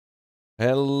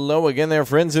Hello again there,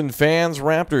 friends and fans.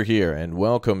 Raptor here, and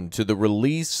welcome to the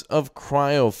release of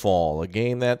Cryofall, a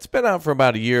game that's been out for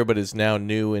about a year, but is now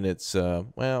new in its,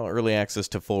 early access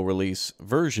to full release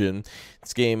version.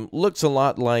 This game looks a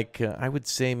lot like, I would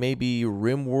say, maybe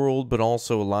RimWorld, but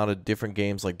also a lot of different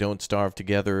games like Don't Starve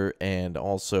Together, and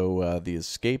also The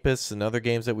Escapists and other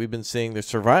games that we've been seeing, the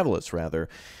Survivalists, rather.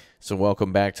 So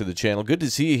welcome back to the channel. Good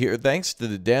to see you here. Thanks to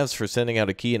the devs for sending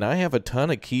out a key, and I have a ton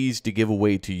of keys to give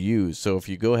away to you. So if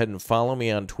you go ahead and follow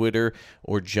me on Twitter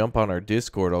or jump on our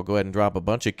Discord, I'll go ahead and drop a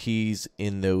bunch of keys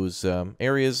in those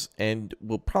areas, and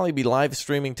we'll probably be live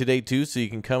streaming today too, so you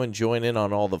can come and join in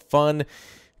on all the fun.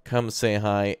 Come say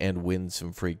hi and win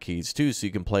some free keys too, so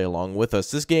you can play along with us.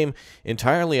 This game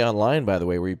entirely online, by the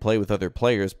way, where you play with other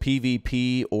players,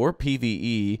 PvP or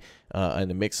PvE, and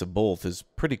a mix of both is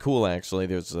pretty cool, actually.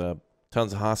 There's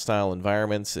tons of hostile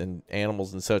environments and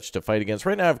animals and such to fight against.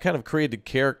 Right now, I've kind of created a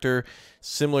character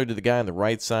similar to the guy on the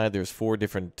right side. There's 4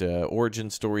 different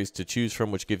origin stories to choose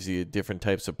from, which gives you different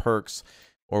types of perks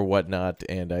or whatnot.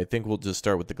 And I think we'll just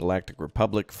start with the Galactic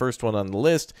Republic, first one on the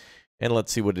list. And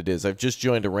let's see what it is. I've just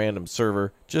joined a random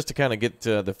server just to kind of get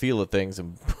the feel of things.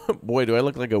 And boy, do I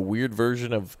look like a weird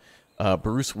version of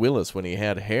Bruce Willis when he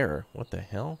had hair. What the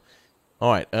hell?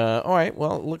 All right.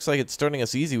 Well, it looks like it's starting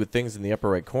us easy with things in the upper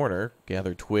right corner.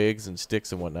 Gather twigs and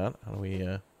sticks and whatnot. How do we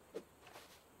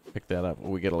pick that up?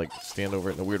 We got to, like, stand over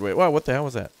it in a weird way. Wow, what the hell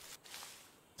was that?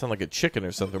 Sound like a chicken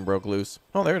or something broke loose.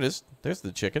 Oh, there it is. There's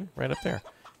the chicken right up there.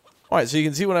 All right, so you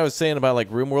can see what I was saying about, like,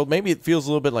 RimWorld. Maybe it feels a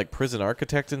little bit like Prison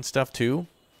Architect and stuff, too.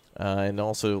 And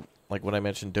also, like what I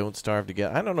mentioned, Don't Starve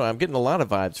Together. I don't know. I'm getting a lot of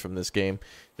vibes from this game.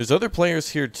 There's other players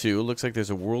here, too. Looks like there's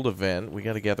a world event. We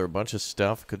got to gather a bunch of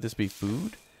stuff. Could this be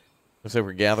food? Looks like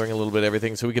we're gathering a little bit of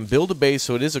everything. So we can build a base.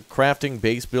 So it is a crafting,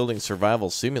 base-building, survival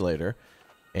simulator.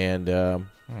 And,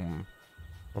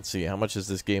 let's see. How much is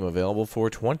this game available for?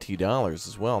 $20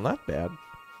 as well. Not bad.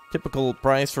 Typical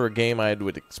price for a game I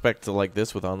would expect to like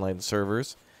this with online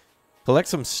servers. Collect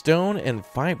some stone and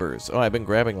fibers. Oh, I've been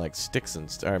grabbing like sticks and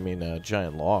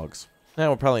giant logs. Now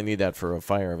we'll probably need that for a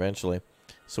fire eventually.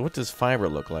 So what does fiber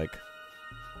look like?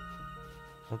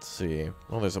 Let's see.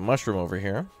 Well, there's a mushroom over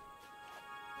here.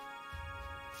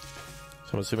 So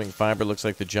I'm assuming fiber looks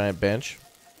like the giant bench.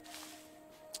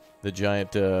 The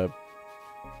giant,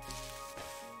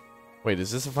 Wait, is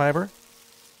this a fiber?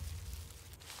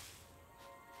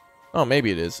 Oh,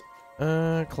 maybe it is.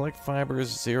 Collect fibers,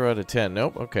 0 out of 10.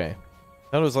 Nope, okay.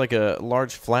 That was like a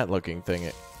large flat-looking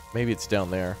thing. Maybe it's down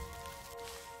there.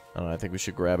 I think we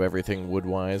should grab everything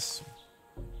wood-wise.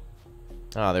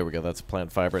 Ah, there we go. That's a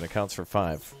plant fiber, and it counts for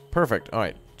 5. Perfect. All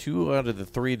right, 2 out of the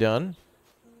 3 done.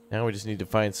 Now we just need to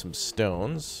find some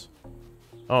stones.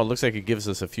 Oh, it looks like it gives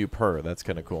us a few per. That's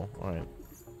kind of cool. All right.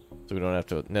 So we don't have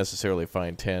to necessarily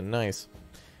find 10. Nice.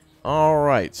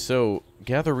 Alright, so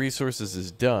gather resources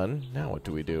is done. Now what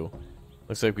do we do?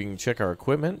 Looks like we can check our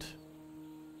equipment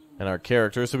and our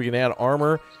character, so we can add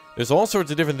armor. There's all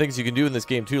sorts of different things you can do in this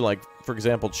game too, like, for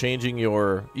example, changing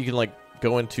your... You can, like,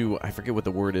 go into... I forget what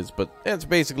the word is, but it's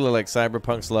basically like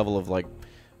Cyberpunk's level of, like,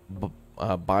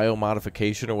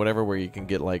 biomodification or whatever, where you can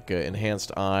get, like,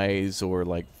 enhanced eyes or,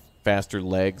 like, faster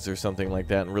legs or something like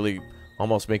that and really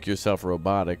almost make yourself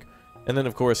robotic. And then,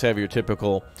 of course, have your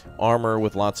typical armor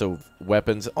with lots of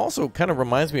weapons. Also, kind of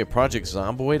reminds me of Project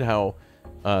Zomboid, how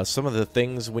some of the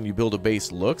things when you build a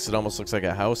base looks. It almost looks like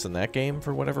a house in that game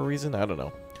for whatever reason. I don't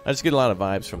know. I just get a lot of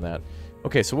vibes from that.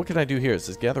 Okay, so what can I do here? It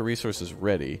says gather resources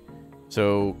ready.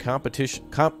 So,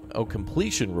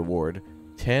 completion reward,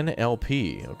 10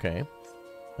 LP. Okay.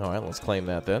 All right, let's claim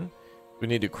that then. We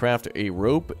need to craft a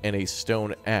rope and a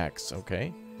stone axe.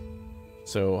 Okay.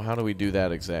 So, how do we do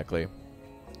that exactly?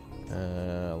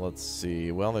 Let's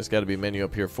see. Well, there's got to be a menu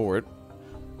up here for it.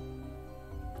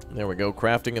 There we go.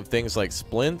 Crafting of things like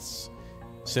splints,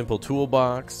 simple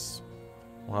toolbox,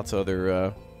 lots of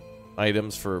other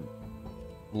items for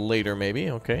later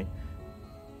maybe. Okay.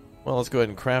 Well, let's go ahead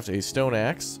and craft a stone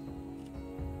axe.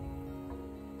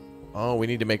 Oh, we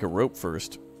need to make a rope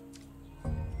first.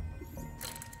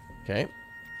 Okay.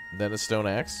 Then a stone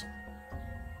axe.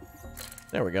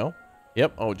 There we go.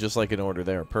 Yep. Oh, just like in order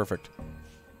there. Perfect.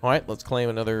 Alright, let's claim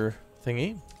another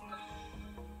thingy.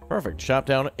 Perfect. Chop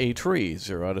down a tree.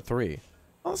 0 out of 3.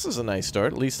 Well, this is a nice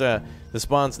start. At least the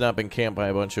spawn's not been camped by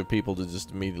a bunch of people to just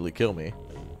immediately kill me.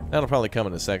 That'll probably come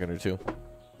in a second or two.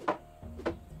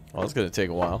 Well, it's going to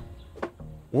take a while.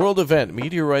 World event.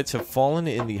 Meteorites have fallen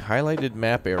in the highlighted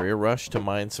map area. Rush to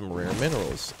mine some rare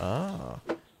minerals. Ah.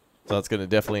 So that's going to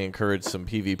definitely encourage some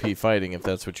PvP fighting if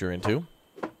that's what you're into.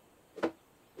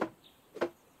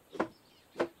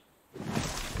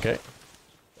 Okay.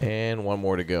 And one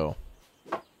more to go.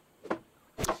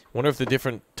 Wonder if the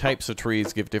different types of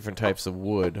trees give different types of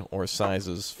wood or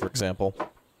sizes, for example.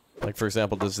 Like, for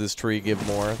example, does this tree give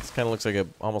more? This kind of looks like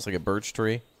almost like a birch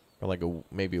tree. Or like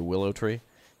maybe a willow tree.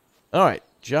 Alright,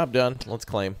 job done. Let's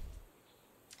claim.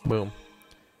 Boom.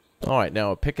 Alright,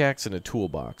 now a pickaxe and a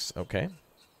toolbox. Okay.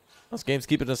 This game's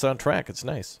keeping us on track. It's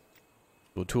nice.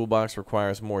 The toolbox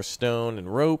requires more stone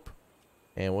and rope.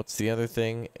 And what's the other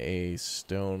thing? A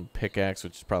stone pickaxe,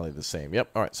 which is probably the same. Yep,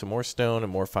 alright, so more stone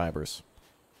and more fibers.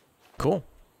 Cool.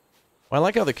 Well, I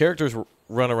like how the characters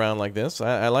run around like this.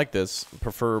 I like this.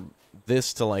 Prefer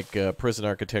this to like Prison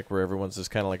Architect, where everyone's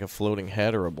just kind of like a floating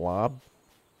head or a blob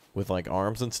with like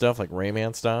arms and stuff, like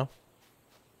Rayman style.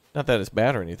 Not that it's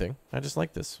bad or anything. I just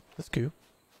like this. That's cool.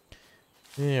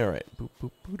 Yeah, alright. Boop,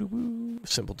 boop, boop, boop, boop.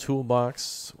 Simple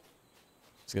toolbox.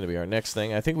 It's going to be our next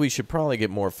thing. I think we should probably get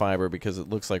more fiber because it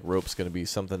looks like rope's going to be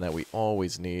something that we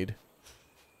always need.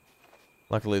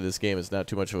 Luckily, this game is not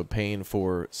too much of a pain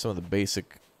for some of the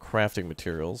basic crafting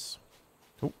materials.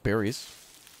 Oh, berries.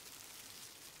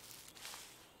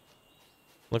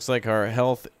 Looks like our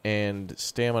health and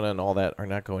stamina and all that are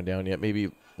not going down yet. Maybe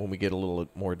when we get a little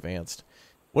more advanced.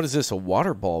 What is this? A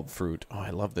water bulb fruit. Oh,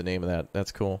 I love the name of that.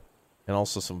 That's cool. And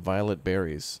also some violet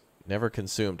berries. Never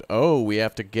consumed. Oh, we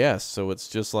have to guess. So it's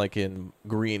just like in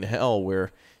Green Hell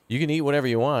where you can eat whatever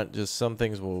you want. Just some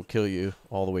things will kill you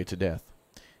all the way to death.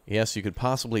 Yes, you could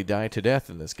possibly die to death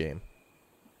in this game.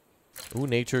 Ooh,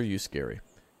 nature, you scary.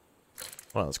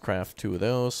 Well, let's craft 2 of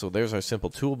those. So there's our simple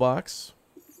toolbox.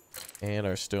 And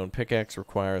our stone pickaxe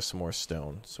requires some more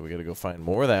stone. So we got to go find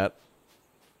more of that.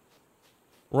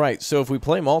 Right, so if we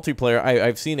play multiplayer,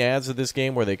 I've seen ads of this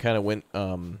game where they kind of went,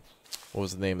 what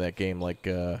was the name of that game? Like,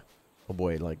 oh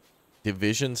boy, like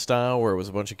Division style, where it was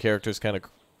a bunch of characters kind of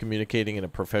communicating in a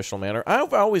professional manner.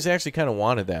 I've always actually kind of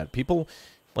wanted that. People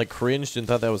like cringed and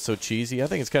thought that was so cheesy. I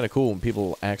think it's kind of cool when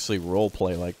people actually role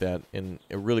play like that in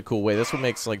a really cool way. That's what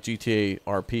makes like GTA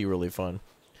RP really fun.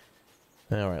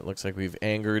 All right, looks like we've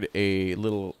angered a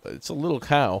little. It's a little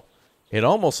cow. It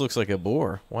almost looks like a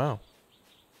boar. Wow.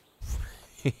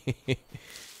 Ooh,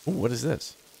 what is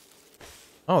this?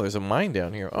 Oh, there's a mine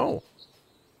down here. Oh,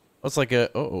 it's like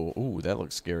a. Ooh, that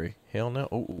looks scary. Hell no.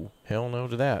 Oh, hell no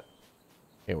to that.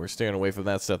 Okay, we're staying away from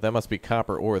that stuff. That must be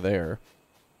copper ore there.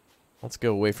 Let's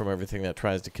go away from everything that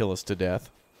tries to kill us to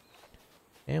death.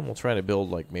 And we'll try to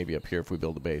build, like, maybe up here if we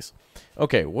build a base.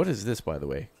 Okay, what is this, by the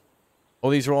way?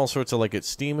 Oh, these are all sorts of, like,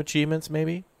 Steam achievements,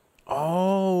 maybe?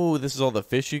 Oh, this is all the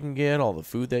fish you can get, all the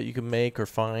food that you can make or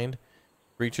find,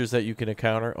 creatures that you can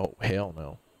encounter. Oh, hell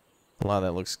no. A lot of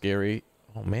that looks scary.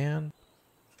 Oh, man.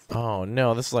 Oh,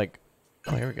 no, this is like...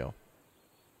 Oh, here we go.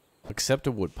 Accept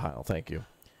a wood pile, thank you.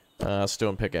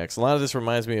 Stone pickaxe. A lot of this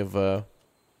reminds me of,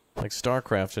 like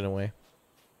StarCraft in a way.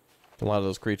 A lot of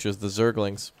those creatures, the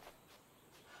Zerglings.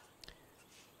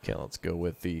 Okay, let's go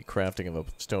with the crafting of a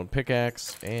stone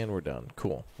pickaxe, and we're done.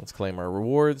 Cool. Let's claim our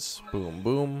rewards. Boom,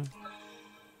 boom.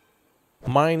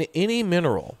 Mine any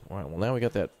mineral. All right, well, now we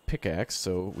got that pickaxe,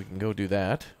 so we can go do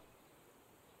that.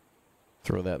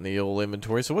 Throw that in the old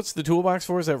inventory. So what's the toolbox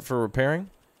for? Is that for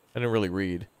repairing? I didn't really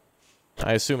read.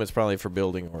 I assume it's probably for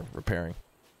building or repairing.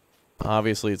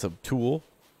 Obviously, it's a tool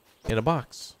in a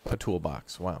box. A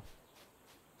toolbox. Wow.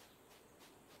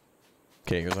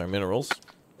 Okay, here's our minerals.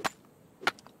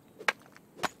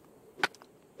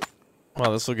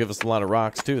 Wow, this will give us a lot of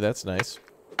rocks, too. That's nice.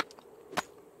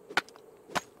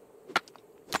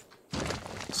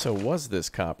 So, was this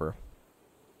copper?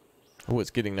 Oh,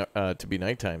 it's getting to be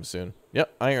nighttime soon.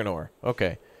 Yep, iron ore.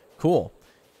 Okay, cool.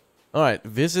 All right,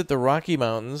 visit the Rocky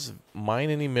Mountains, mine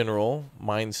any mineral,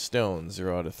 mine stone,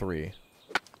 0 out of 3.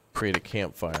 Create a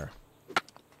campfire.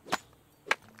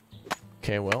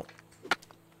 Okay, well,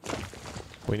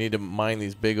 we need to mine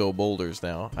these big old boulders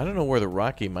now. I don't know where the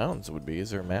Rocky Mountains would be.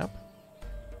 Is there a map?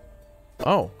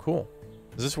 Oh, cool.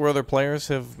 Is this where other players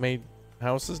have made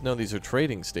houses? No, these are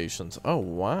trading stations. Oh,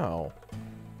 wow.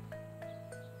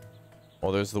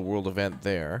 Well, there's the world event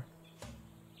there.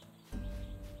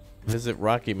 Visit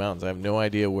Rocky Mountains. I have no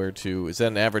idea where to... Is that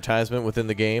an advertisement within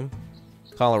the game?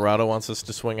 Colorado wants us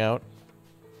to swing out.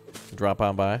 Drop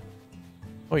on by.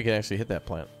 Oh, you can actually hit that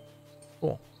plant.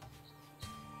 Cool.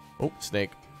 Oh, snake.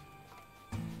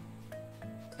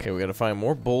 Okay, we gotta find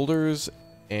more boulders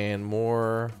and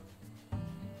more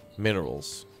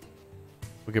minerals.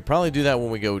 We could probably do that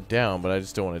when we go down, but I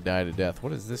just don't want to die to death.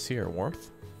 What is this here? Warmth?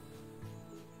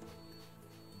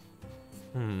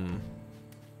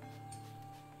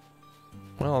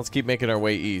 Well, let's keep making our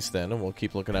way east then, and we'll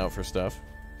keep looking out for stuff.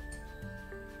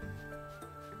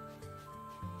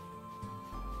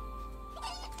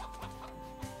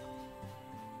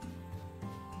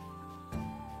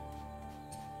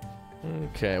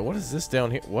 Okay, what is this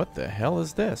down here? What the hell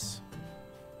is this?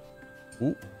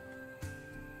 Ooh.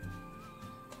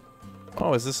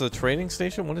 Oh, is this a trading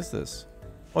station? What is this?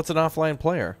 What's an offline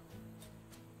player?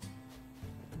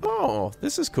 Oh,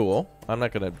 this is cool. I'm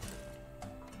not gonna...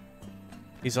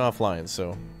 He's offline,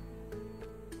 so...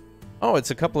 Oh,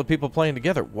 it's a couple of people playing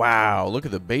together. Wow, look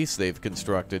at the base they've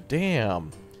constructed.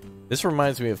 Damn. This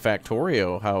reminds me of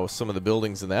Factorio, how some of the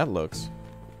buildings in that looks.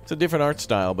 It's a different art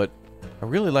style, but I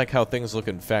really like how things look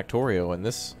in Factorio, and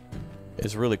this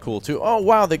is really cool too. Oh,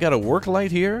 wow, they got a work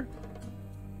light here?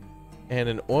 And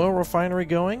an oil refinery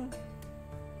going?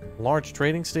 Large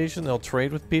trading station, they'll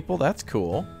trade with people? That's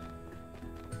cool.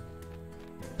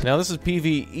 Now, this is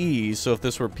PvE, so if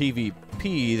this were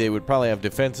PvP, they would probably have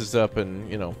defenses up and,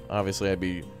 you know, obviously I'd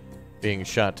be being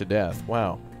shot to death.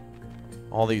 Wow.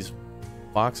 All these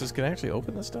boxes can actually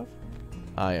open this stuff?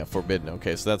 Ah, yeah, forbidden.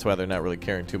 Okay, so that's why they're not really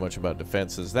caring too much about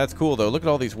defenses. That's cool, though. Look at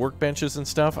all these workbenches and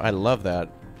stuff. I love that.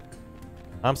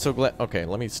 I'm so glad... Okay,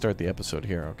 let me start the episode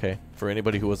here, okay? For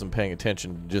anybody who wasn't paying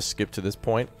attention, just skip to this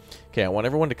point. Okay, I want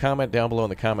everyone to comment down below in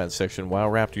the comments section. Wow,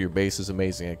 Raptor, your base is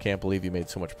amazing. I can't believe you made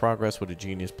so much progress. What a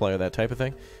genius player, that type of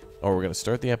thing. Oh, we're going to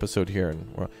start the episode here.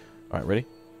 And all right, ready?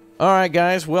 All right,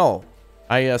 guys. Well,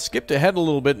 I skipped ahead a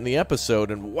little bit in the episode,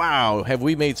 and wow, have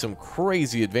we made some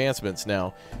crazy advancements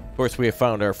now. Of course, we have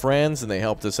found our friends, and they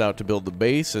helped us out to build the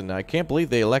base, and I can't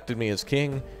believe they elected me as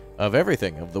king of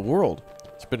everything, of the world.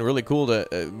 It's been really cool to...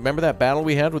 remember that battle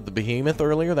we had with the behemoth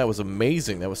earlier? That was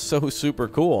amazing. That was so super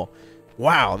cool.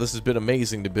 Wow, this has been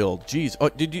amazing to build. Jeez. Oh,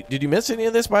 did you miss any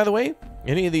of this, by the way?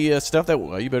 Any of the stuff that...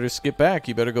 Well, you better skip back.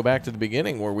 You better go back to the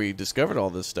beginning where we discovered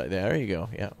all this stuff. There you go.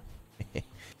 Yeah.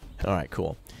 All right,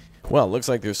 cool. Well, it looks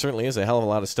like there certainly is a hell of a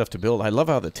lot of stuff to build. I love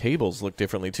how the tables look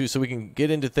differently, too. So we can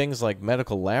get into things like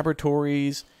medical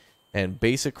laboratories and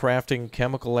basic crafting,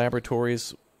 chemical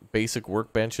laboratories, basic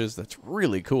workbenches. That's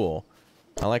really cool.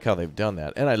 I like how they've done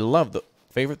that. And I love the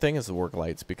favorite thing is the work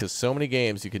lights, because so many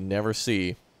games you can never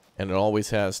see, and it always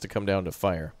has to come down to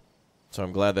fire. So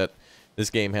I'm glad that this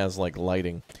game has, like,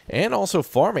 lighting. And also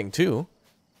farming, too.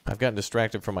 I've gotten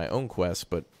distracted from my own quest,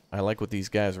 but I like what these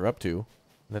guys are up to.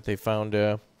 That they found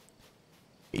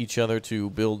each other to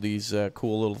build these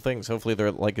cool little things. Hopefully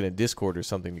they're, like, in a Discord or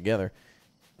something together.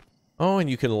 Oh, and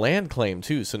you can land claim,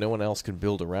 too, so no one else can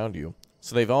build around you.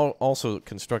 So they've also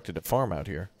constructed a farm out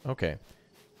here. Okay.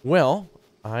 Well,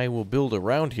 I will build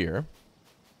around here.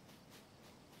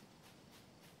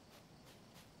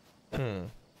 I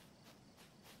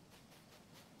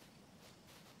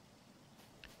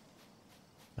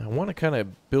want to kind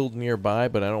of build nearby,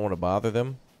 but I don't want to bother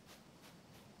them.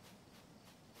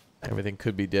 Everything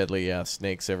could be deadly. Yeah,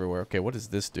 snakes everywhere. Okay, what does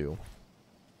this do?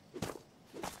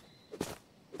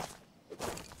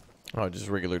 Oh, just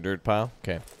a regular dirt pile?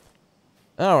 Okay.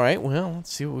 Alright, well,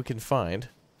 let's see what we can find.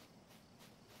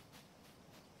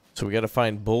 So we gotta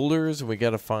find boulders, and we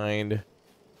gotta find...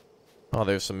 Oh,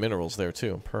 there's some minerals there,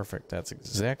 too. Perfect. That's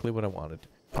exactly what I wanted.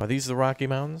 Are these the Rocky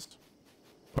Mountains?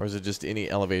 Or is it just any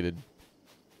elevated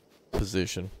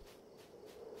position?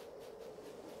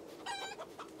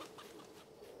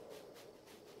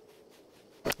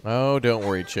 Oh, don't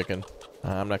worry, chicken.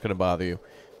 I'm not gonna bother you.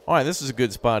 Alright, this is a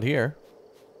good spot here.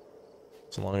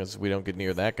 As long as we don't get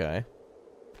near that guy.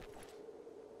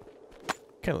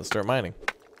 Okay, let's start mining.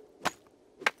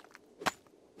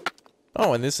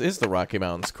 Oh, and this is the Rocky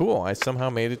Mountains. Cool. I somehow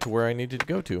made it to where I needed to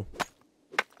go to.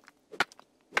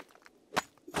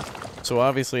 So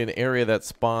obviously an area that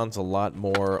spawns a lot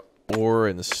more ore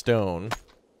and stone.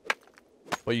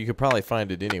 But you could probably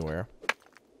find it anywhere.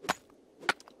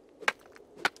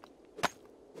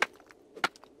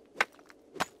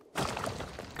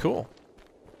 Cool.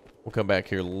 We'll come back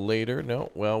here later.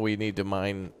 No, well, we need to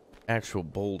mine actual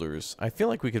boulders. I feel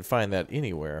like we could find that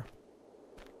anywhere.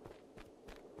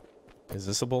 Is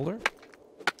this a boulder?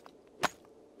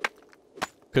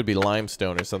 Could be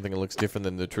limestone or something that looks different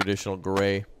than the traditional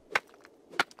gray.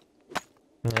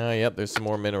 Yep, there's some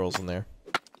more minerals in there.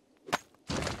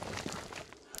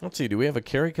 Let's see, do we have a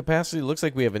carry capacity? Looks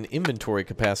like we have an inventory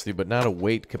capacity, but not a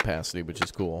weight capacity, which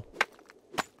is cool.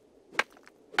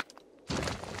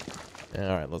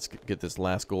 Alright, let's get this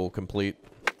last goal complete.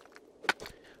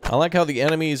 I like how the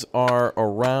enemies are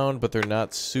around, but they're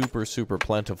not super, super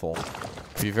plentiful.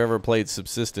 If you've ever played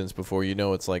Subsistence before, you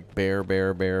know it's like bear,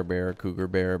 bear, bear, bear, cougar,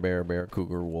 bear, bear, bear,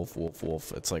 cougar, wolf, wolf,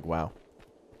 wolf. It's like, wow.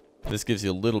 This gives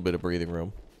you a little bit of breathing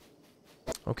room.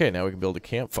 Okay, now we can build a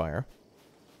campfire.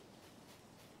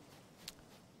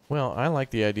 Well, I like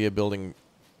the idea of building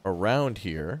around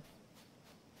here.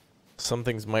 Some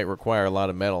things might require a lot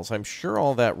of metals. I'm sure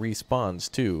all that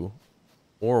respawns too,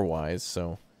 ore-wise,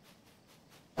 so...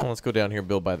 Well, let's go down here and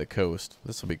build by the coast.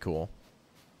 This will be cool.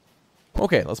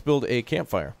 Okay, let's build a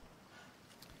campfire.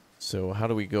 So how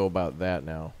do we go about that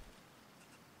now?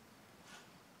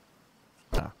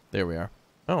 Ah, there we are.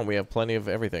 Oh, we have plenty of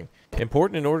everything.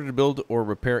 Important: in order to build or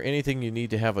repair anything, you need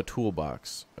to have a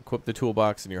toolbox. Equip the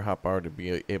toolbox in your hotbar to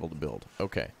be able to build.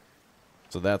 Okay.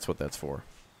 So that's what that's for.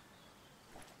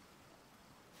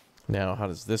 Now, how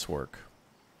does this work?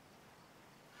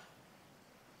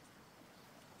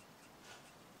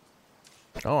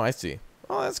 Oh, I see.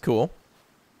 Oh, that's cool.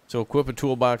 So equip a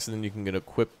toolbox, and then you can get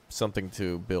equip something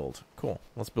to build. Cool.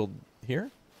 Let's build here.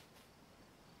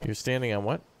 You're standing on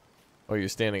what? Oh, you're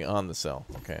standing on the cell.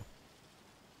 Okay.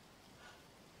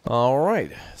 All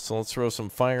right. So let's throw some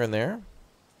fire in there.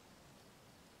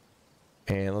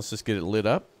 And let's just get it lit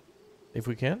up, if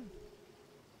we can.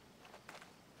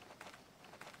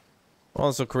 Well,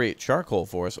 this will create charcoal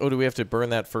for us. Oh, do we have to burn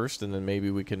that first, and then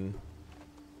maybe we can...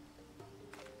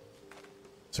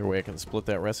 Is there a way I can split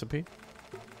that recipe?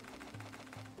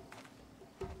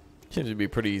 Seems to be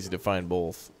pretty easy to find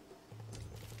both.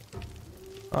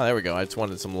 Oh, there we go. I just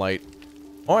wanted some light.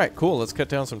 Alright, cool. Let's cut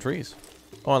down some trees.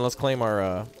 Oh, and let's claim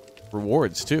our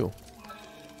rewards, too.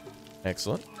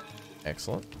 Excellent.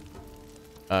 Excellent.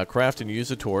 Craft and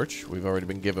use a torch. We've already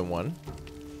been given one.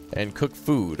 And cook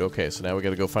food. Okay, so now we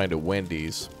gotta go find a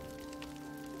Wendy's.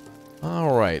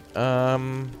 Alright,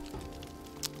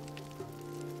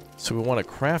 so we want to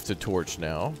craft a torch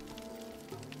now.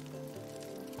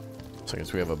 So I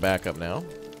guess we have a backup now.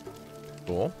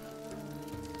 Cool.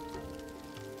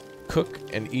 Cook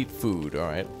and eat food.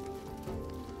 Alright.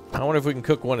 I wonder if we can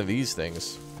cook one of these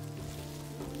things.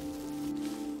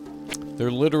 They're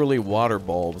literally water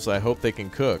bulbs. I hope they can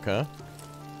cook, huh?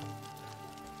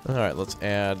 Alright, let's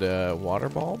add a water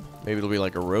bulb. Maybe it'll be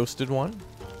like a roasted one.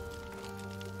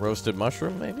 Roasted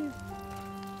mushroom, maybe?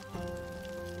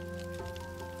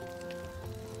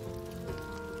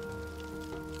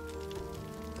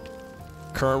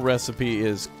 Current recipe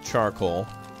is charcoal.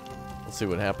 Let's see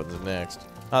what happens next.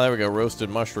 Oh, there we go. Roasted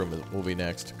mushroom will be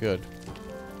next. Good.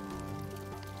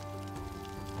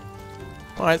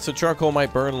 Alright, so charcoal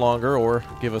might burn longer or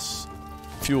give us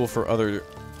fuel for other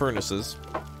furnaces.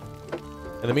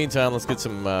 In the meantime, let's get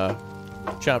some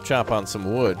chop on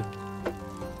some wood.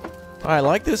 I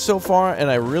like this so far,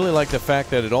 and I really like the fact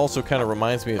that it also kind of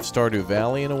reminds me of Stardew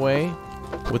Valley in a way,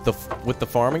 with the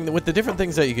farming, with the different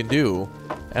things that you can do.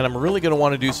 And I'm really going to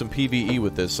want to do some PvE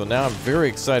with this, so now I'm very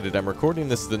excited. I'm recording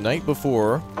this the night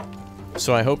before,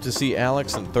 so I hope to see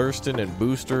Alex and Thurston and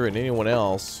Booster and anyone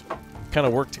else kind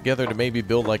of work together to maybe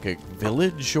build like a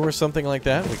village or something like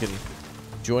that. We can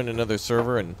join another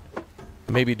server and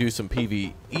maybe do some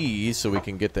PvE so we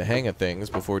can get the hang of things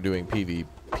before doing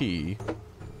PvP,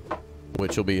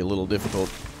 which will be a little difficult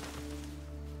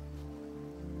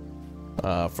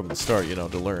from the start, you know,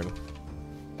 to learn.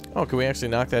 Oh, can we actually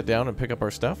knock that down and pick up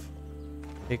our stuff?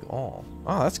 Take all.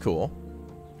 Oh, that's cool.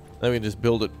 Then we can just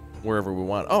build it wherever we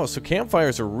want. Oh, so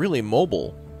campfires are really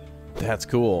mobile. That's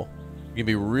cool. You can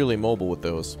be really mobile with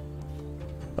those.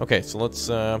 Okay, so let's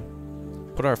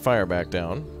put our fire back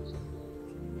down.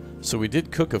 So we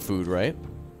did cook a food, right?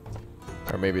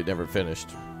 Or maybe it never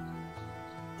finished.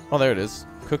 Oh, there it is.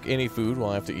 Cook any food. Well,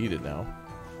 I have to eat it now.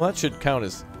 Well, that should count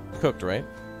as cooked, right?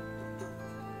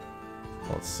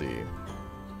 Let's see.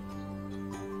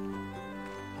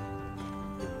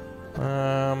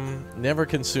 Never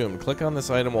consumed. Click on this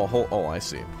item while hold... Oh, I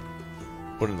see.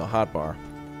 Put it in the hotbar.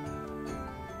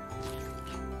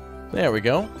 There we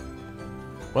go.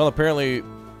 Well, apparently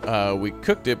we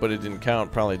cooked it, but it didn't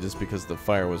count, probably just because the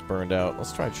fire was burned out.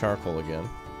 Let's try charcoal again.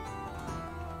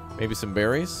 Maybe some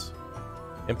berries?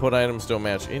 Input items don't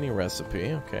match any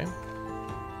recipe. Okay.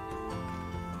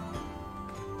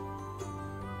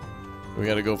 We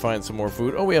gotta go find some more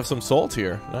food. Oh, we have some salt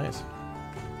here. Nice.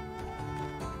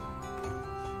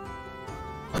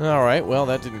 Alright, well,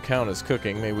 that didn't count as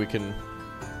cooking. Maybe we can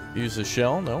use the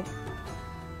shell? No.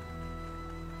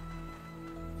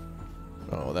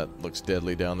 Oh, that looks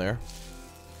deadly down there.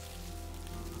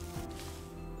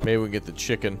 Maybe we can get the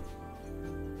chicken.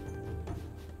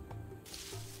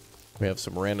 We have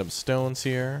some random stones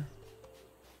here.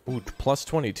 Ooh, plus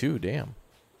 22, damn.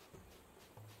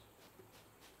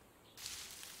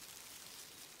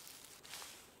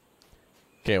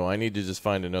 Okay, well, I need to just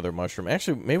find another mushroom.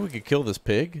 Actually, maybe we could kill this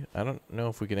pig. I don't know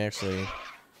if we can actually...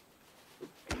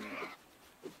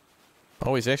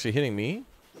 Oh, he's actually hitting me?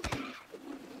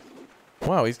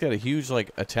 Wow, he's got a huge,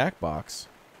 like, attack box.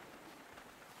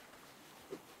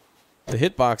 The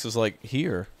hitbox is, like,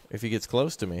 here, if he gets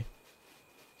close to me.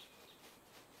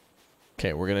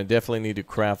 Okay, we're gonna definitely need to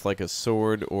craft, like, a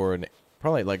sword or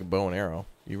Probably like a bow and arrow.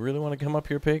 You really want to come up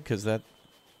here, pig? Because that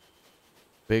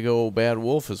big old bad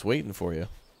wolf is waiting for you.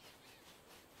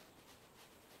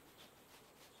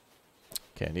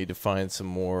 Okay, I need to find some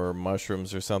more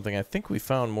mushrooms or something. I think we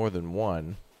found more than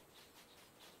one.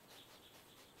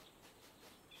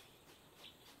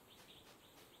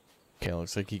 Okay,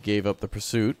 looks like he gave up the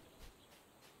pursuit.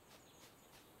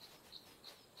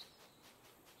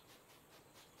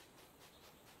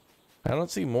 I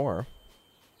don't see more.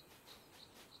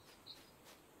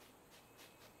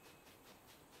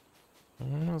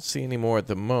 I don't see any more at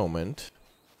the moment.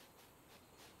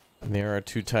 And there are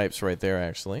two types right there,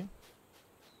 actually.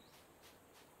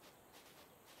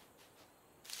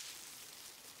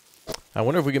 I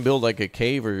wonder if we can build like a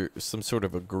cave or some sort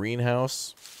of a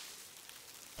greenhouse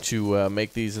to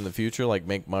make these in the future, like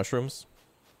make mushrooms.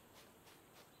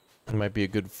 It might be a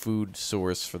good food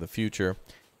source for the future.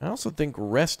 I also think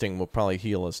resting will probably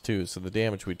heal us too, so the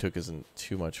damage we took isn't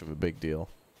too much of a big deal.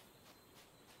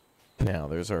 Now,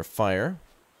 there's our fire.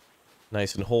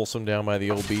 Nice and wholesome down by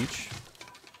the old beach.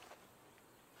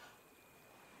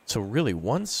 So really,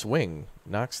 one swing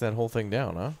knocks that whole thing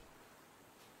down, huh?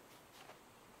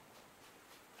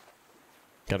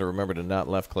 Gotta remember to not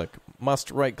left click. Must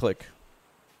right click.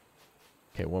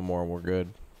 Okay, one more, we're good.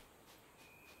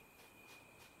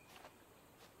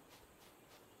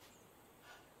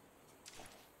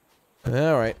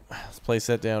 Alright, let's place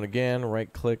that down again.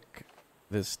 Right click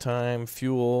this time.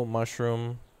 Fuel,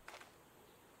 mushroom.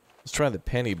 Let's try the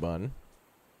penny bun.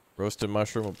 Roasted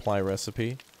mushroom, apply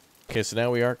recipe. Okay, so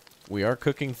now we are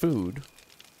cooking food.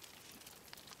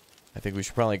 I think we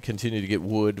should probably continue to get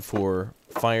wood for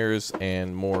fires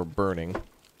and more burning.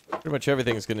 Pretty much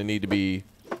everything's going to need to be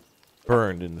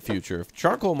burned in the future.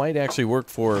 Charcoal might actually work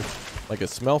for like a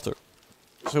smelter.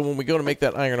 So when we go to make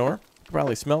that iron ore, we can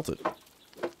probably smelt it.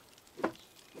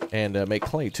 And make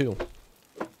clay too.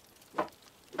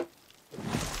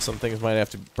 Some things might have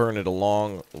to burn at a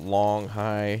long,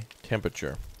 high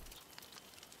temperature.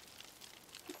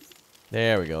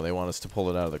 There we go. They want us to pull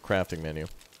it out of the crafting menu.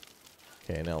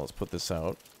 Okay, now let's put this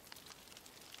out.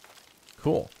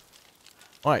 Cool.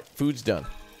 Alright, food's done.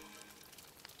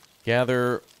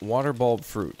 Gather water bulb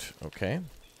fruit. Okay.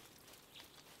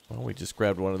 Well, we just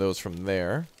grabbed one of those from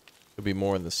there. Could be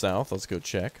more in the south. Let's go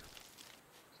check.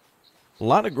 A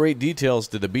lot of great details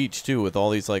to the beach, too, with all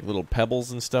these, like, little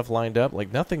pebbles and stuff lined up.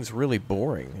 Like, nothing's really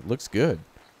boring. It looks good.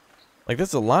 Like,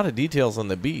 there's a lot of details on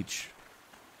the beach.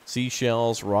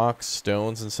 Seashells, rocks,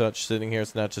 stones, and such sitting here.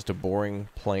 It's not just a boring,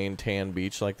 plain, tan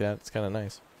beach like that. It's kind of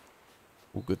nice.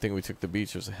 Well, good thing we took the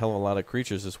beach. There's a hell of a lot of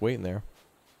creatures just waiting there.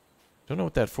 Don't know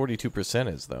what that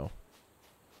 42% is, though.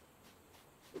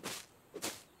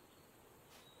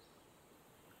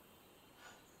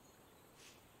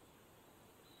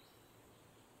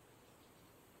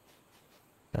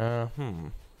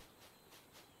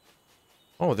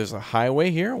 Oh, there's a highway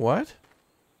here? What?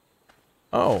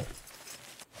 Oh.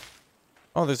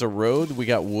 Oh, there's a road. We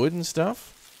got wood and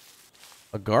stuff.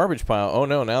 A garbage pile. Oh,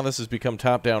 no. Now this has become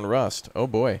top-down rust. Oh,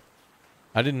 boy.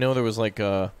 I didn't know there was like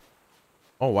a...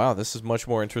 Oh, wow. This is much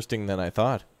more interesting than I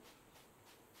thought.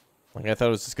 Like, I thought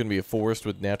it was just going to be a forest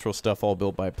with natural stuff all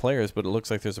built by players, but it looks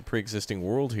like there's a pre-existing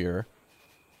world here.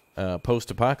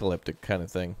 Post-apocalyptic kind of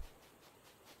thing.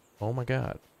 Oh, my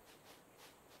God.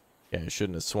 Yeah, I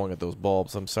shouldn't have swung at those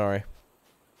bulbs. I'm sorry.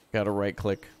 Gotta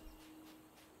right-click.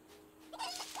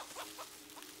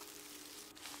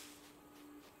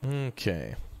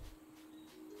 Okay.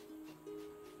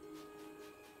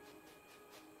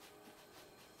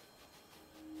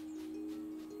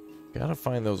 Gotta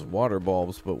find those water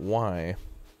bulbs, but why?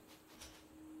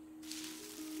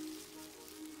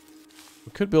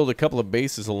 We could build a couple of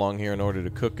bases along here in order to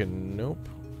cook, and nope.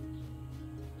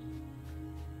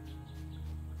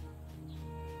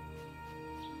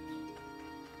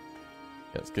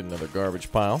 Let's get another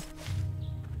garbage pile.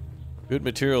 Good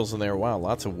materials in there. Wow,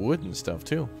 lots of wood and stuff,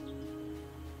 too.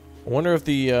 I wonder if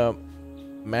the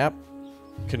map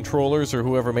controllers or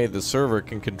whoever made the server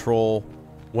can control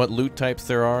what loot types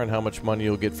there are and how much money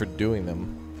you'll get for doing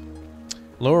them.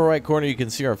 Lower right corner, you can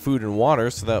see our food and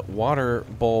water, so that water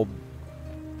bulb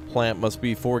plant must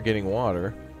be for getting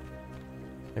water.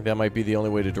 I think that might be the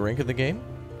only way to drink in the game.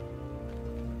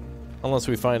 Unless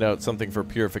we find out something for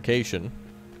purification.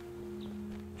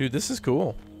 Dude, this is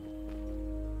cool.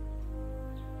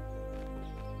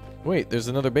 Wait, there's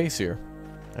another base here.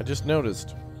 I just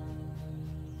noticed.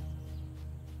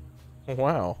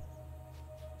 Wow.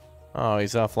 Oh,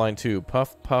 he's offline too.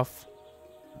 Puff, puff.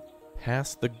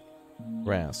 Past the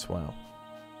grass. Wow.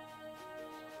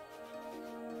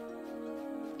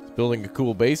 He's building a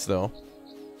cool base, though.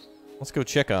 Let's go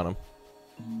check on him.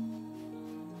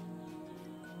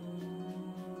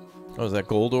 Oh, is that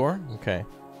gold ore? Okay.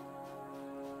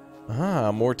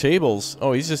 Ah, more tables.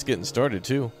 Oh, he's just getting started,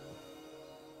 too.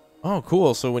 Oh,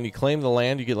 cool. So when you claim the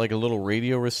land, you get like a little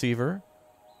radio receiver.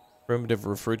 Primitive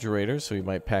refrigerator, so you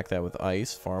might pack that with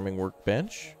ice. Farming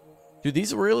workbench. Dude,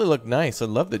 these really look nice. I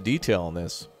love the detail on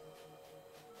this.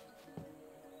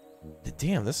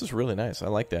 Damn, this is really nice. I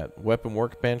like that. Weapon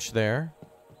workbench there.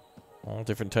 All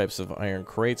different types of iron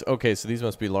crates. Okay, so these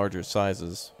must be larger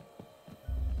sizes.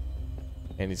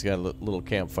 And he's got a little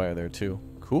campfire there, too.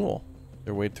 Cool.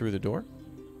 Their way through the door.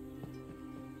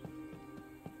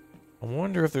 I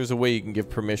wonder if there's a way you can give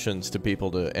permissions to people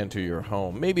to enter your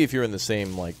home. Maybe if you're in the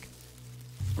same, like,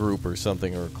 group or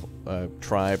something, or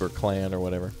tribe or clan or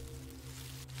whatever.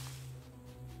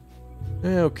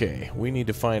 Okay, we need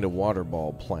to find a water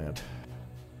ball plant.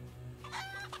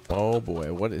 Oh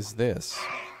boy, what is this?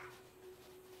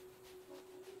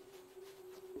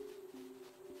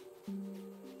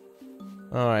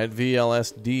 Alright,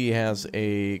 VLSD has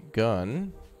a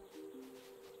gun.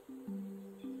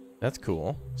 That's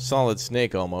cool. Solid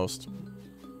Snake almost.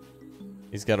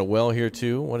 He's got a well here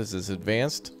too. What is this?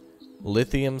 Advanced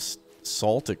lithium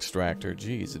salt extractor.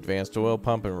 Geez, advanced oil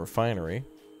pump and refinery.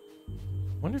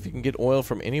 Wonder if you can get oil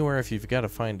from anywhere if you've got to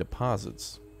find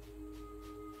deposits.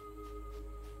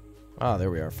 Ah,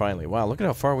 there we are, finally. Wow, look at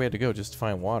how far we had to go just to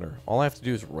find water. All I have to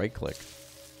do is right-click.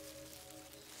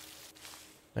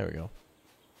 There we go.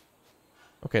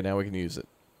 Okay, now we can use it.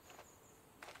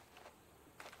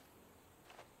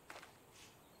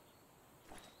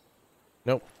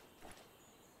 Nope.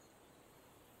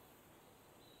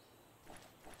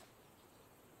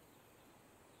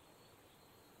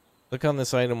 Click on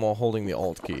this item while holding the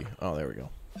Alt key. Oh, there we go.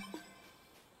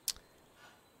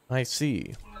 I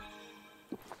see.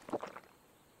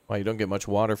 Wow, you don't get much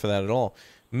water for that at all.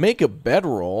 Make a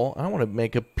bedroll. I want to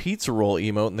make a pizza roll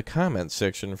emote in the comments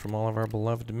section from all of our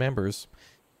beloved members.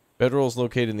 Bedroll is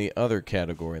located in the other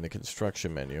category in the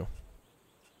construction menu.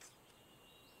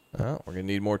 Oh, we're going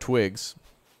to need more twigs.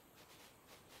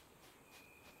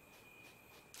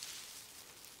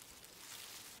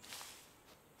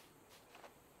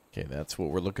 Okay, that's what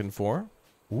we're looking for.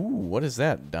 Ooh, what is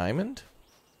that? Diamond?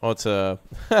 Oh, it's a...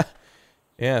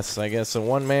 yes, I guess a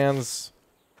one man's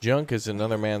junk is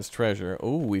another man's treasure.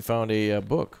 Ooh, we found a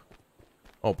book.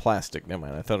 Oh, plastic. Never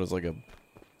mind. I thought it was like a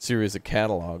series of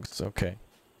catalogs. Okay.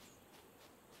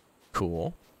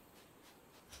 Cool.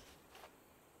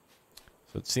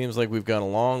 So it seems like we've gone a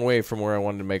long way from where I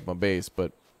wanted to make my base,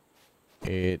 but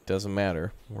it doesn't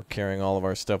matter. We're carrying all of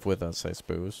our stuff with us, I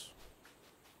suppose.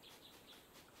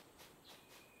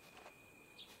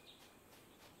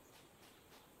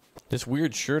 This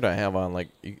weird shirt I have on, like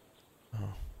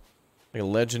a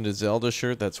Legend of Zelda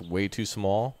shirt that's way too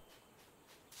small.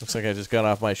 Looks like I just got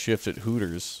off my shift at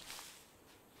Hooters.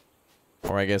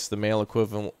 Or I guess the male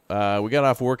equivalent. We got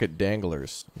off work at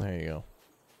Danglers. There you go.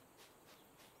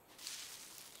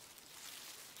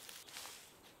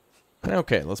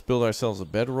 Okay, let's build ourselves a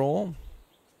bedroll.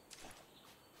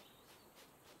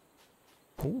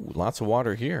 Ooh, lots of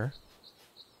water here.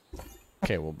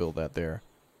 Okay, we'll build that there.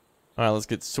 Alright, let's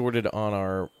get sorted on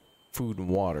our food and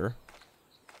water.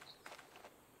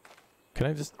 Can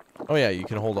I just... Oh yeah, you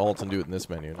can hold Alt and do it in this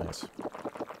menu. Nice.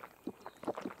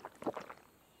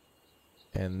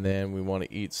 And then we want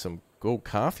to eat some... Go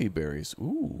coffee berries.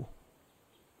 Ooh.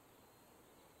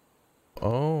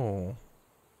 Oh.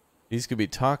 These could be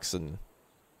toxin.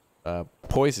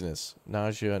 Poisonous.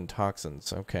 Nausea and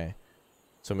toxins. Okay.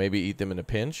 So maybe eat them in a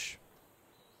pinch.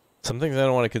 Some things I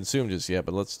don't want to consume just yet,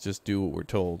 but let's just do what we're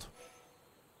told.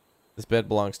 This bed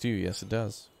belongs to you. Yes, it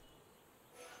does.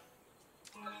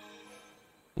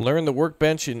 Learn the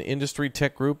workbench in industry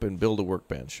tech group and build a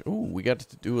workbench. Ooh, we got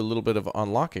to do a little bit of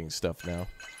unlocking stuff now.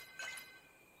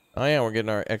 Oh yeah, we're getting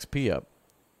our XP up.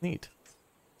 Neat.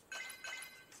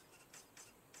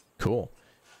 Cool.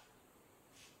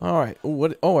 Alright.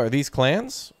 What? Oh, are these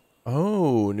clans?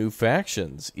 Oh, new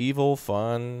factions. Evil,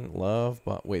 fun, love.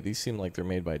 But wait, these seem like they're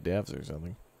made by devs or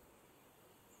something.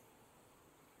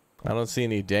 I don't see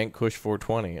any Dank Kush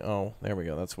 420. Oh, there we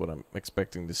go. That's what I'm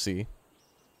expecting to see.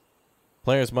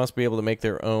 Players must be able to make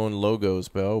their own logos,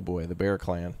 but oh boy, the Bear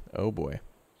Clan. Oh boy.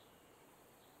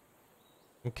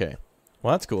 Okay.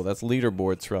 Well, that's cool. That's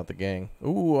leaderboards throughout the gang.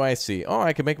 Ooh, I see. Oh,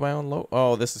 I can make my own logo.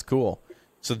 Oh, this is cool.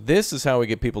 So this is how we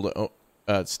get people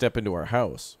to step into our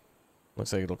house.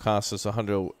 Looks like it'll cost us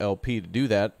 100 LP to do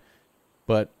that.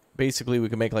 But basically, we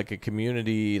can make like a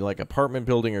community, like apartment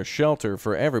building or shelter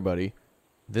for everybody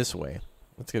this way.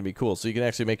 That's going to be cool. So you can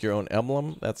actually make your own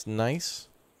emblem. That's nice.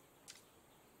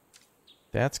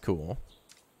 That's cool.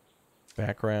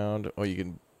 Background. Oh, you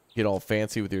can get all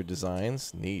fancy with your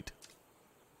designs. Neat.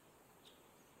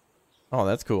 Oh,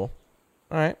 that's cool.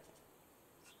 All right.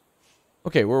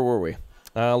 Okay, where were we?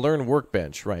 Learn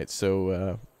workbench. Right,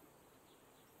 so...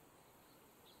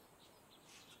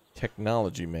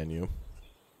 technology menu.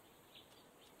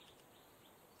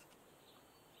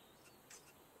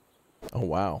 Oh,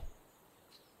 wow.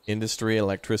 Industry,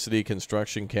 electricity,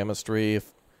 construction, chemistry,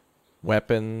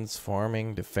 weapons,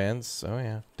 farming, defense. Oh,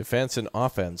 yeah. Defense and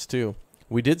offense, too.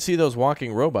 We did see those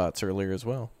walking robots earlier as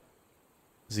well.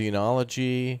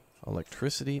 Xenology,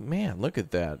 electricity. Man, look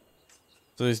at that.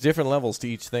 So there's different levels to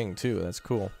each thing, too. That's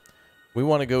cool. We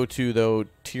want to go to, though,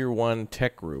 Tier 1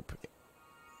 Tech Group.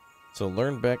 So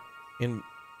learn back in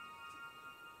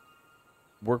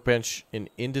workbench in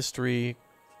industry.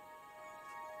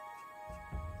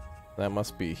 That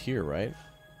must be here, right?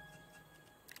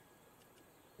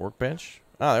 Workbench?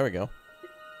 Ah, there we go.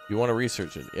 You want to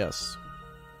research it? Yes.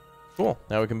 Cool.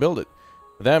 Now we can build it.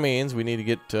 But that means we need to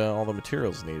get all the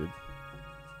materials needed.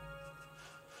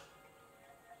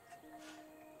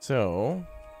 So,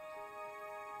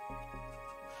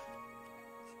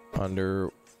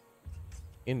 under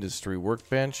industry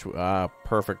workbench. Ah,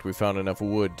 perfect. We found enough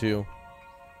wood, too.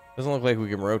 Doesn't look like we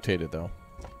can rotate it, though.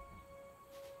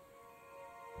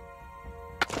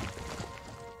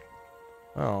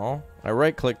 Oh, I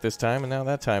right-clicked this time, and now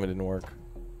that time it didn't work.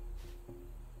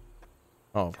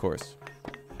 Oh, of course.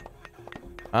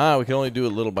 Ah, we can only do it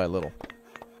little by little.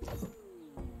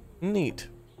 Neat.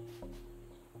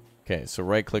 Okay, so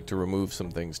right-click to remove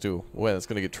some things, too. Boy, that's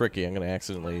going to get tricky. I'm going to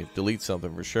accidentally delete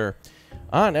something for sure.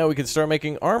 Ah, now we can start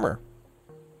making armor.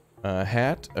 A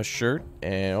hat, a shirt,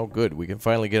 and oh, good. We can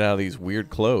finally get out of these weird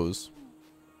clothes.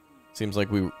 Seems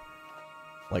like we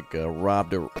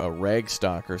robbed a rag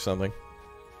stock or something.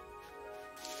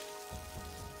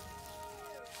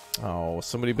 Oh,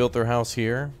 somebody built their house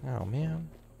here. Oh, man.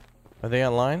 Are they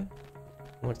online?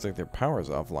 Looks like their power's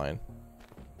offline.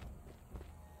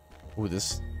 Ooh,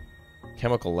 this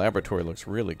chemical laboratory looks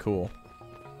really cool.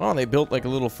 Oh, they built like a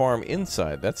little farm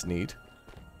inside. That's neat.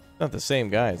 Not the same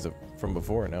guy as from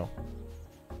before, no.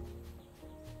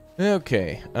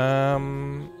 Okay.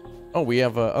 Oh, we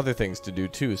have other things to do,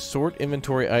 too. Sort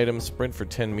inventory items, sprint for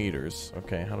 10 meters.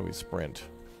 Okay, how do we sprint?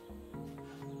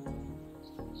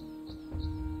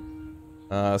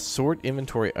 Sort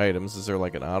inventory items. Is there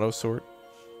like an auto sort?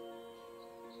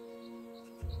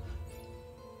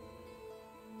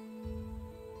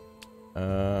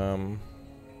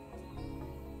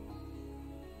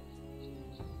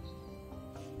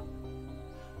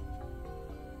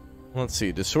 Let's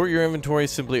see. To sort your inventory,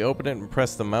 simply open it and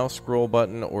press the mouse scroll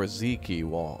button or Z key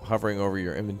while hovering over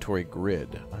your inventory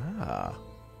grid. Ah.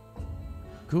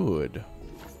 Good.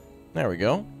 There we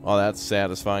go. Oh, that's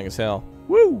satisfying as hell.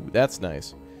 Woo! That's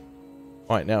nice.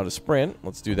 Alright, now to sprint.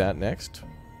 Let's do that next.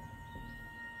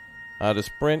 To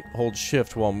sprint, hold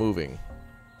shift while moving.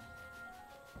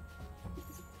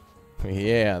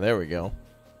 Yeah, there we go.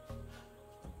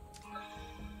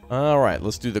 Alright,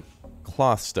 let's do the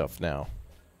cloth stuff now.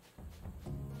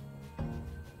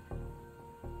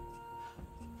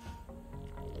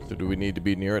 So do we need to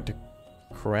be near it to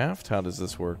craft? How does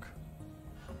this work?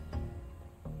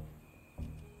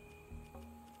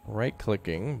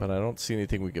 Right-clicking, but I don't see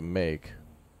anything we can make.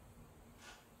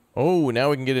 Oh, now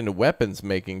we can get into weapons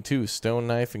making, too. Stone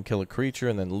knife and kill a creature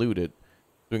and then loot it.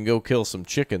 We can go kill some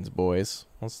chickens, boys.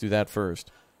 Let's do that first.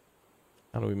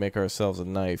 How do we make ourselves a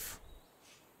knife?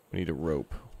 We need a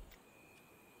rope.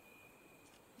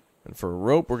 And for a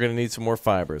rope, we're going to need some more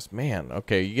fibers. Man,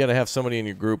 okay, you got to have somebody in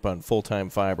your group on full-time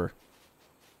fiber.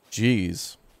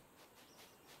 Jeez.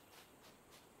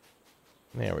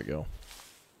 There we go.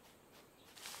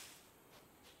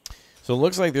 So it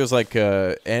looks like there's like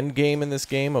a end game in this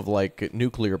game of like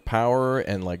nuclear power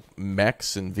and like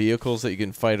mechs and vehicles that you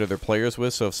can fight other players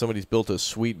with. So if somebody's built a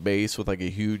sweet base with like a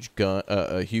huge gun,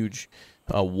 a huge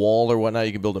wall or whatnot,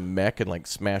 you can build a mech and like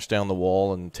smash down the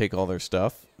wall and take all their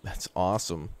stuff. That's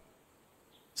awesome.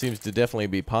 Seems to definitely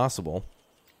be possible.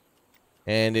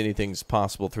 And anything's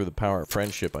possible through the power of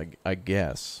friendship, I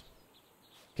guess.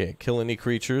 Okay, kill any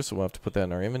creatures, so we'll have to put that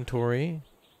in our inventory.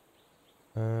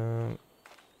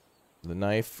 The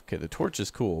knife. Okay, the torch is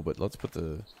cool, but let's put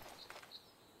the...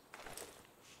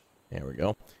 There we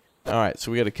go. Alright,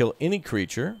 so we got to kill any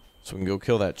creature. So we can go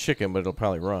kill that chicken, but it'll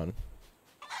probably run.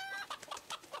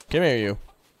 Come here, you.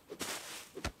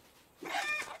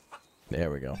 There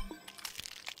we go.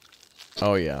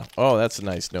 Oh, yeah. Oh, that's a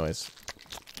nice noise.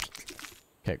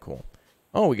 Okay, cool.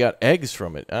 Oh, we got eggs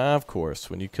from it. Of course.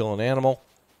 When you kill an animal,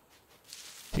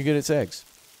 you get its eggs.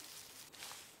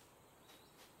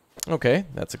 Okay,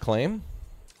 that's a claim.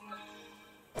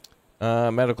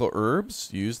 Medical herbs.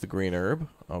 Use the green herb.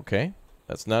 Okay,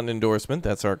 That's not an endorsement.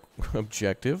 That's our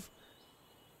objective.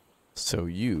 So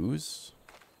use.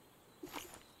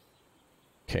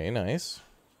 Okay, nice.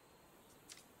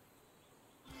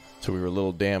 So we were a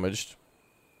little damaged.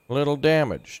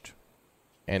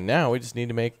 And now we just need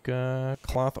to make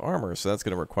cloth armor. So that's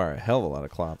going to require a hell of a lot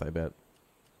of cloth, I bet.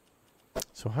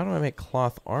 So how do I make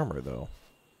cloth armor, though?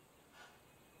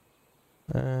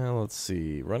 Let's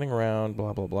see. Running around,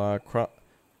 blah, blah, blah.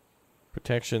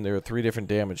 Protection, there are 3 different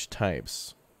damage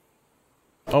types.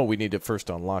 Oh, we need to first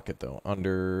unlock it, though.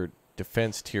 Under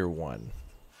Defense Tier 1.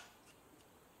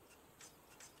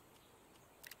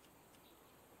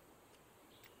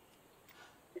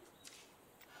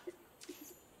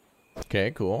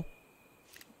 Okay, cool.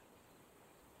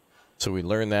 So we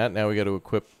learned that. Now we got to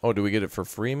equip... Oh, do we get it for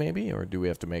free, maybe? Or do we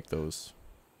have to make those?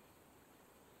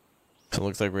 So it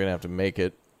looks like we're going to have to make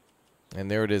it.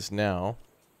 And there it is now.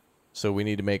 So we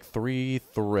need to make 3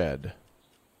 thread.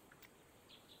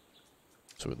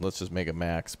 So let's just make a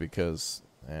max because,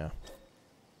 yeah.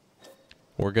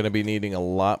 We're going to be needing a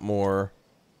lot more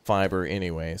fiber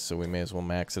anyway, so we may as well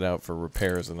max it out for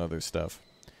repairs and other stuff.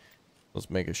 Let's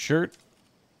make a shirt.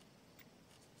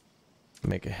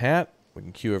 Make a hat. We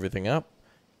can queue everything up.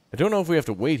 I don't know if we have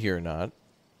to wait here or not.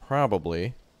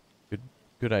 Probably.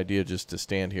 Good idea just to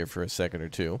stand here for a second or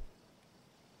two.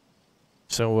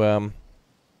 So,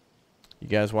 you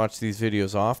guys watch these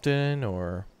videos often,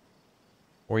 or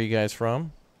where are you guys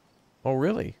from? Oh,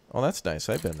 really? Oh, that's nice.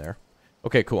 I've been there.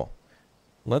 Okay, cool.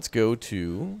 Let's go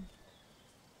to...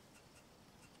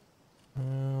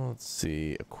 let's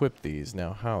see. Equip these.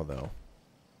 Now, how, though?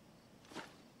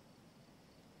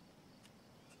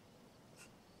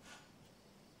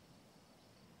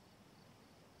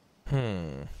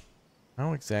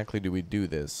 How exactly do we do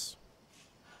this?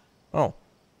 Oh.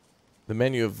 The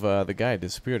menu of the guide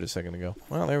disappeared a second ago.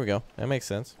 Well, there we go. That makes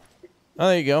sense. Oh,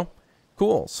 there you go.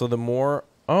 Cool. So the more...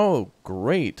 Oh,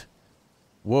 great.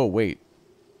 Whoa, wait.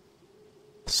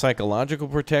 Psychological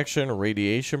protection,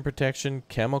 radiation protection,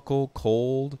 chemical,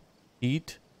 cold,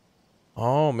 heat.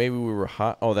 Oh, maybe we were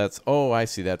hot. Oh, that's... Oh, I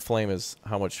see. That flame is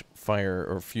how much fire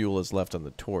or fuel is left on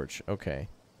the torch. Okay.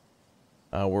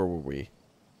 Where were we?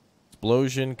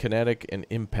 Explosion, kinetic, and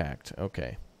impact.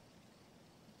 Okay.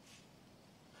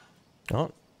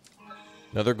 Oh.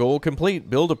 Another goal complete.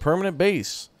 Build a permanent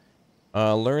base.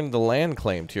 Learn the land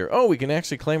claim tier. Oh, we can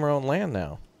actually claim our own land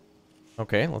now.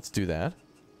 Okay, let's do that.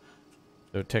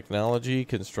 So technology,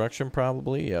 construction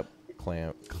probably. Yep.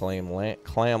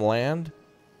 Clam land.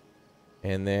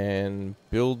 And then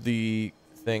build the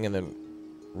thing and then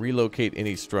relocate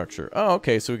any structure. Oh,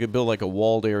 okay, so we could build like a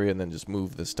walled area and then just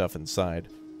move the stuff inside.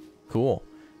 Cool.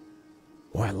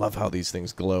 Oh, I love how these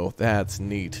things glow. That's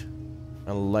neat.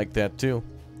 I like that too.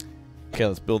 Okay,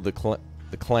 let's build the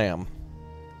clam.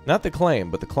 Not the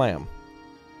claim, but the clam.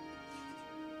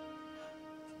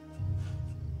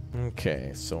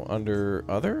 Okay, so under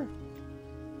other,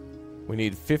 we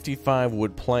need 55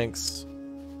 wood planks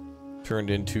turned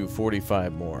into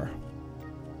 45 more.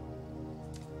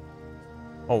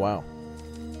 Oh, wow.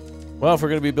 Well, if we're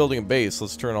going to be building a base,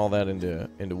 let's turn all that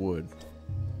into wood.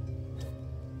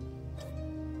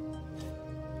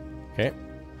 Okay.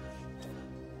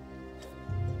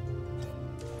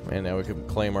 And now we can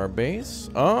claim our base.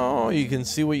 Oh, you can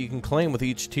see what you can claim with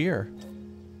each tier.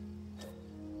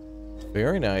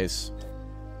 Very nice.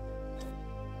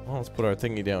 Well, let's put our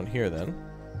thingy down here then.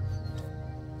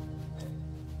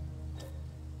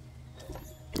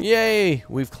 Yay!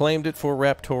 We've claimed it for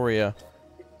RAPTORIA.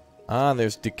 Ah,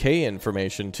 there's decay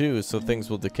information too, so things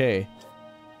will decay.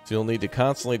 So you'll need to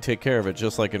constantly take care of it,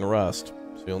 just like in Rust.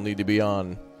 So you'll need to be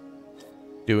on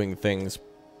doing things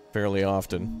fairly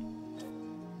often,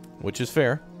 which is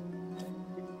fair.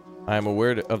 I am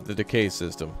aware of the decay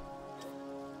system.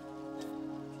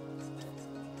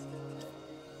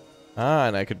 Ah,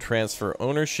 and I could transfer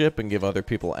ownership and give other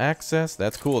people access.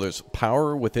 That's cool. There's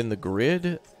power within the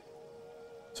grid.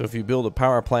 So if you build a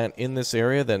power plant in this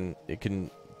area, then it can...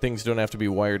 Things don't have to be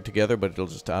wired together, but it'll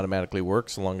just automatically work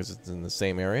so long as it's in the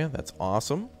same area. That's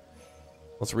awesome.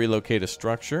 Let's relocate a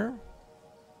structure.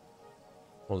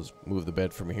 We'll just move the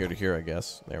bed from here to here, I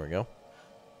guess. There we go.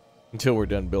 Until we're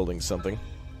done building something.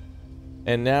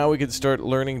 And now we can start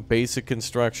learning basic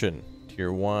construction.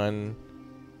 Tier 1.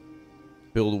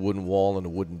 Build a wooden wall and a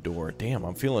wooden door. Damn,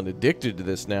 I'm feeling addicted to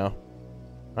this now.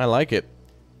 I like it.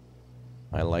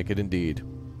 I like it indeed.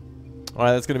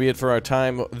 Alright, that's going to be it for our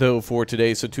time, though, for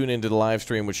today. So tune into the live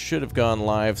stream, which should have gone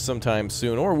live sometime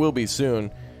soon, or will be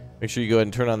soon. Make sure you go ahead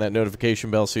and turn on that notification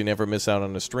bell so you never miss out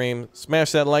on a stream.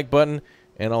 Smash that like button,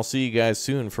 and I'll see you guys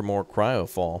soon for more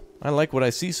Cryofall. I like what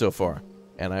I see so far.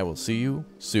 and I will see you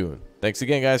soon. Thanks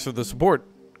again, guys, for the support.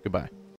 Goodbye.